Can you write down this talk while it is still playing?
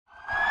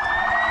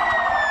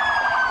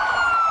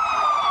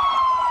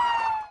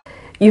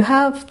You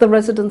have the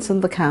residents in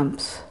the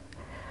camps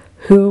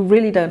who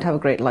really don't have a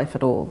great life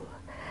at all.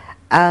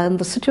 And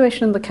the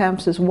situation in the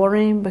camps is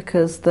worrying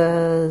because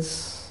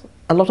there's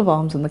a lot of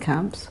arms in the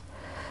camps.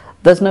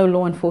 There's no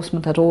law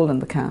enforcement at all in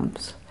the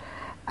camps.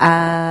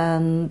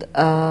 And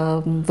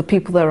the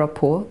people there are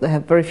poor. They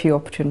have very few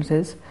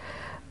opportunities.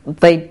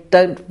 They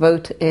don't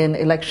vote in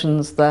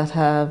elections that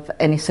have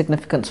any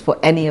significance for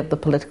any of the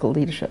political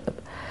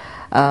leadership,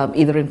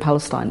 either in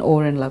Palestine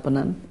or in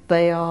Lebanon.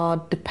 They are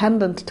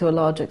dependent to a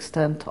large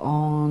extent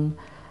on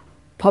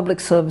public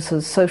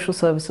services, social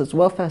services,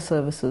 welfare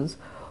services,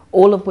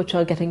 all of which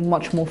are getting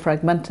much more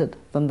fragmented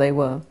than they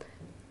were.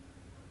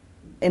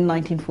 In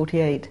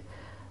 1948,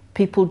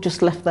 people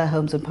just left their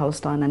homes in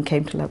Palestine and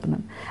came to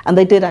Lebanon. And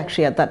they did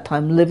actually at that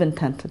time live in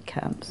tented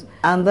camps.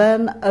 And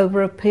then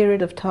over a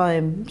period of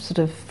time, sort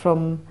of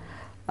from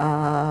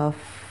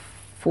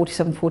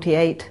 47,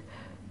 48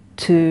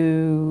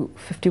 to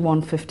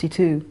 51,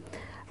 52,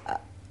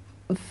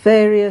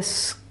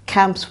 various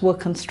camps were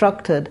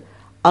constructed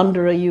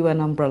under a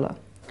UN umbrella.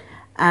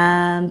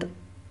 And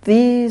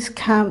these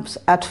camps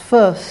at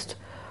first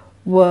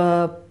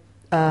were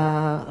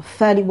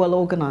fairly well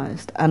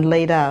organized and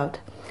laid out,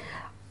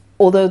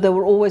 although they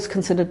were always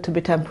considered to be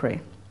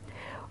temporary.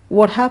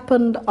 What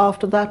happened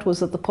after that was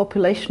that the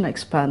population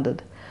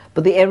expanded,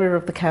 but the area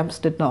of the camps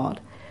did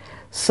not.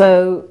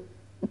 So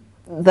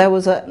there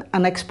was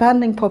an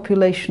expanding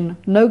population,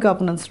 no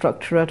governance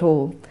structure at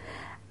all,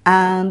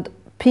 and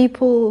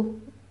people,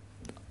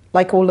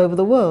 like all over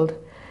the world,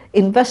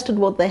 invested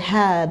what they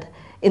had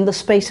in the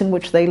space in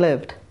which they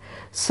lived.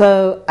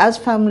 So as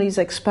families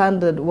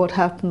expanded, what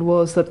happened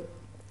was that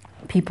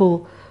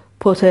people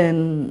put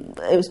in,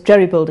 it was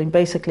jerry building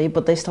basically,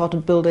 but they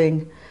started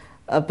building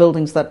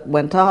buildings that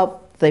went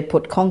up. They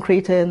put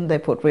concrete in, they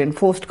put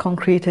reinforced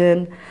concrete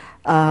in.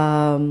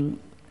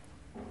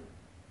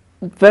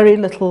 Very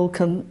little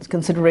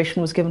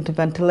consideration was given to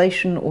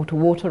ventilation or to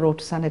water or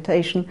to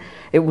sanitation.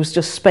 It was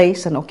just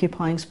space and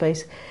occupying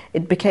space.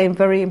 It became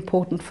very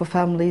important for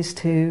families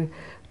to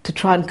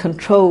try and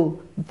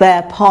control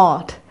their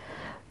part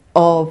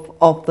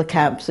of the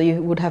camp. So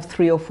you would have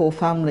 3 or 4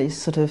 families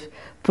sort of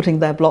putting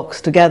their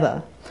blocks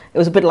together. It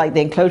was a bit like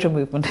the enclosure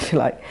movement, if you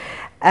like.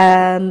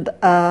 And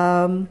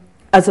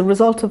as a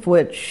result of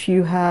which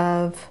you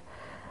have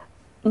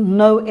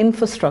no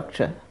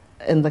infrastructure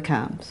in the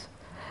camps.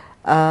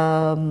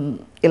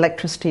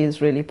 Electricity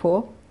is really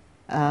poor.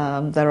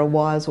 There are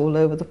wires all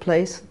over the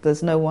place.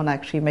 There's no one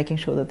actually making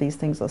sure that these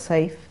things are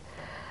safe.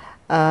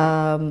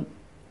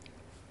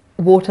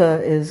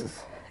 Water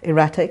is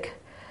erratic.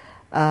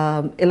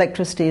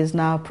 Electricity is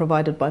now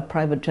provided by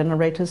private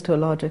generators to a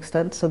large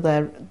extent, so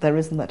there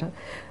isn't that.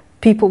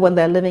 People, when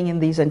they're living in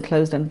these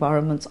enclosed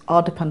environments,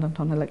 are dependent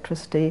on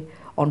electricity,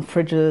 on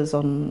fridges,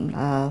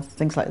 on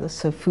things like this,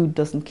 so food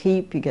doesn't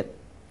keep, you get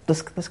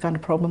this kind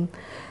of problem.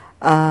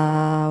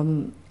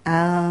 And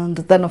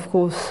then, of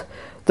course,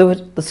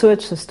 the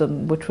sewage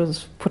system, which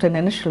was put in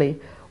initially,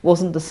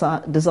 wasn't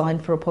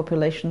designed for a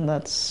population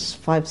that's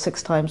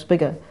 5-6 times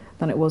bigger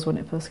than it was when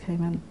it first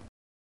came in.